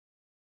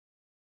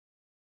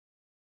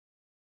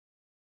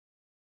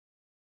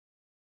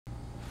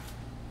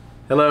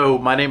Hello,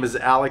 my name is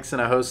Alex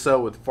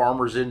Hinojosa with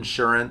Farmers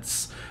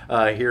Insurance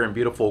here in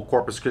beautiful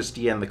Corpus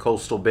Christi and the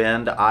Coastal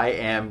Bend. I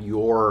am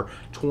your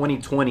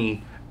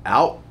 2020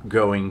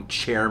 outgoing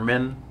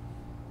chairman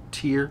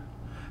tier.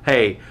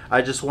 Hey,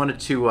 I just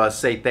wanted to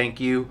say thank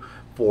you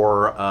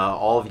for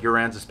all of your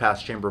Aransas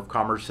Pass Chamber of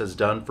Commerce has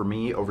done for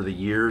me over the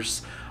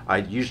years. I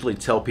usually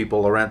tell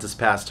people Aransas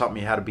Pass taught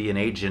me how to be an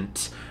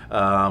agent,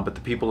 but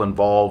the people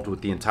involved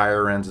with the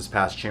entire Aransas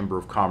Pass Chamber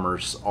of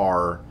Commerce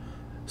are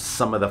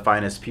some of the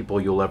finest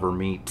people you'll ever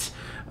meet.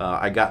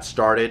 I got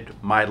started,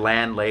 my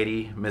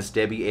landlady, Miss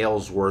Debbie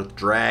Aylesworth,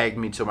 dragged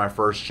me to my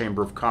first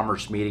Chamber of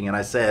Commerce meeting, and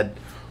I said,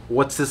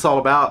 "What's this all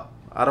about?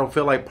 I don't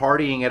feel like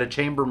partying at a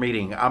chamber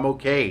meeting. I'm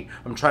okay.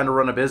 I'm trying to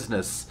run a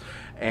business."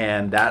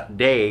 And that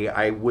day,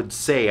 I would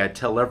say, I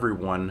tell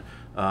everyone,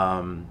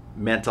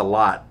 meant a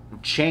lot.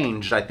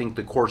 Changed, I think,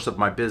 the course of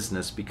my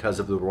business because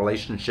of the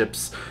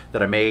relationships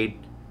that I made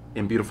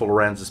in beautiful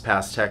Aransas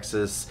Pass,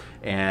 Texas,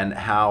 and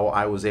how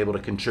I was able to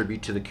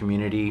contribute to the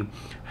community,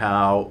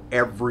 how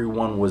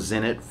everyone was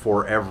in it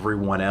for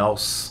everyone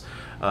else.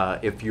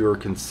 If you're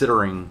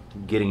considering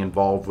getting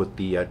involved with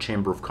the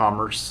Chamber of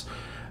Commerce,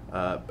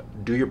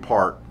 do your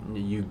part.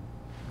 You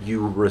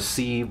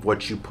receive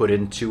what you put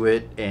into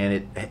it,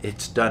 and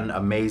it's done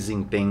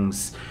amazing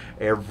things.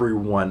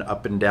 Everyone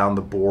up and down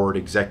the board,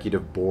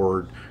 executive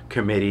board,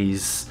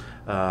 committees,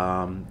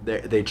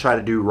 they try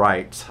to do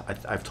right.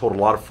 I've told a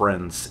lot of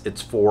friends,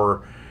 it's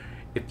for,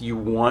 if you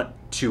want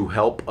to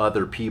help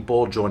other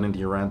people, joining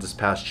the Aransas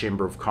Pass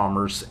Chamber of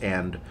Commerce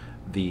and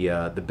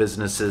the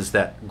businesses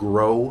that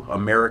grow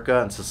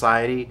America and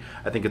society.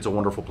 I think it's a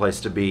wonderful place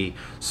to be.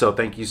 So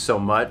thank you so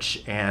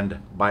much, and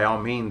by all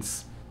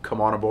means,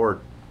 come on aboard.